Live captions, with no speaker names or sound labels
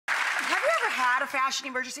had a fashion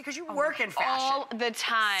emergency? Because you work in fashion. All the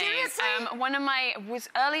time. Seriously? Was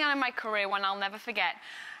early on in my career, one I'll never forget.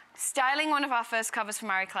 Styling one of our first covers for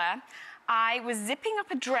Marie Claire, I was zipping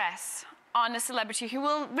up a dress on a celebrity who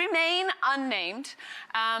will remain unnamed,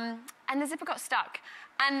 and the zipper got stuck.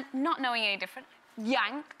 And not knowing any different,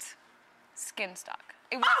 yanked, skin stuck.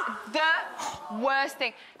 It was the worst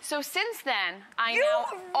thing. So since then, You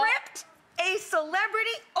ripped a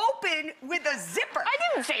celebrity open with a zipper. I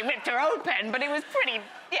didn't say ripped her open, but it was pretty...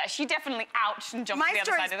 Yeah, she definitely ouched and jumped to the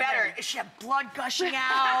other side of the room. My story's better. She had blood gushing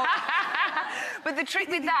out. But the trick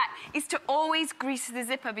with that is to always grease the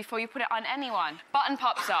zipper before you put it on anyone. Button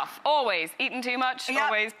pops off. Always. Eating too much,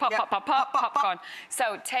 always pop, pop, pop, pop, pop, gone.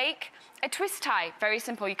 So take a twist tie. Very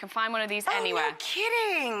simple. You can find one of these anywhere. No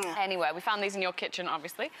kidding. Anywhere. We found these in your kitchen,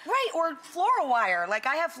 obviously. Right, or floral wire. Like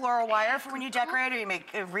I have floral wire for when you decorate or you make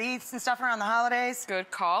wreaths and stuff around the holidays. Good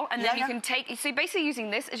call. And then you can take... So you're basically using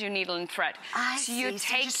this as your needle and thread. So you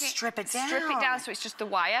just strip it down. Strip it down so it's just the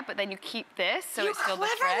wire, but then you keep this so it's still the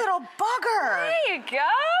thread. You clever little bugger. There you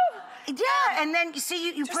go. Yeah, and then you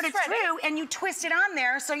see you put it through and you twist it on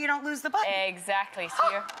there so you don't lose the button. Exactly.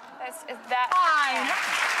 So you're... That... Fine.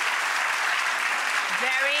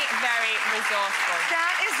 Very, very resourceful.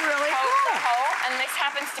 That is really cool. cool. And this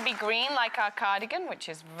happens to be green, like our cardigan, which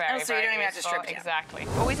is very, so you don't even have to strip it down. Exactly.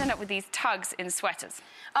 Always end up with these tugs in sweaters.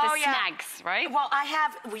 The snags, right? Well,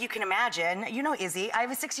 you can imagine. You know Izzy. I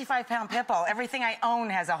have a 65-pound pit bull. Everything I own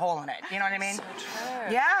has a hole in it. You know what I mean? So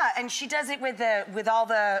true. Yeah, and she does it with all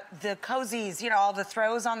the cozies, you know, all the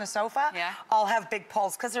throws on the sofa. Yeah. All have big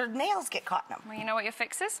pulls because their nails get caught in them. Well, you know what your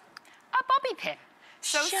fix is? A bobby pin.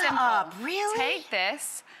 So Shut simple. up, really? Take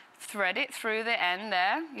this, thread it through the end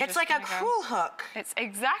there. It's like a cruel hook. It's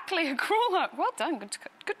exactly a cruel hook. Well done.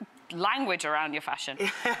 Good language around your fashion.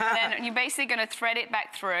 Then you're basically going to thread it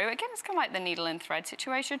back through. Again, it's kind of like the needle and thread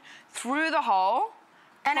situation. Through the hole.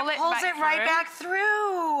 And it pulls it right back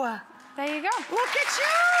through. There you go. Look at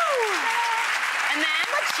you. And then...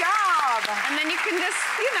 Good job. And then you can just,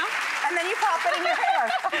 you know... And then you pop it in your hair.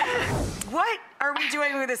 What are we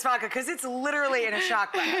doing with this vodka? Because it's literally in a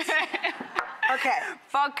shot glass. Okay.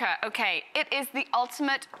 Vodka, okay. It is the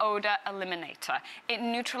ultimate odor eliminator. It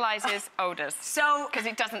neutralizes odors. So... Because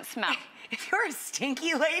it doesn't smell. If you're a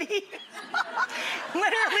stinky lady,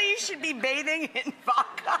 literally you should be bathing in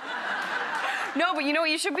vodka. No, but you know what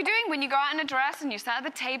you should be doing? When you go out in a dress and you sat at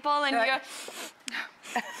the table and you're...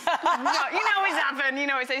 No, you know it's happened. You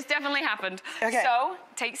know it's definitely happened. Okay. So,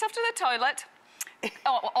 take yourself to the toilet.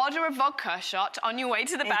 Order a vodka shot on your way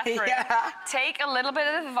to the bathroom. Yeah. Take a little bit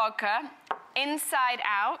of the vodka, inside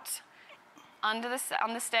out, on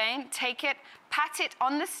the stain. Take it, pat it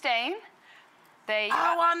on the stain. There you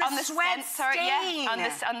on the scent, sweat stain.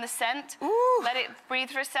 Yeah, on the scent. Ooh. Let it breathe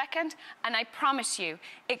for a second, and I promise you,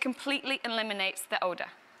 it completely eliminates the odor.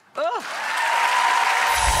 Ugh.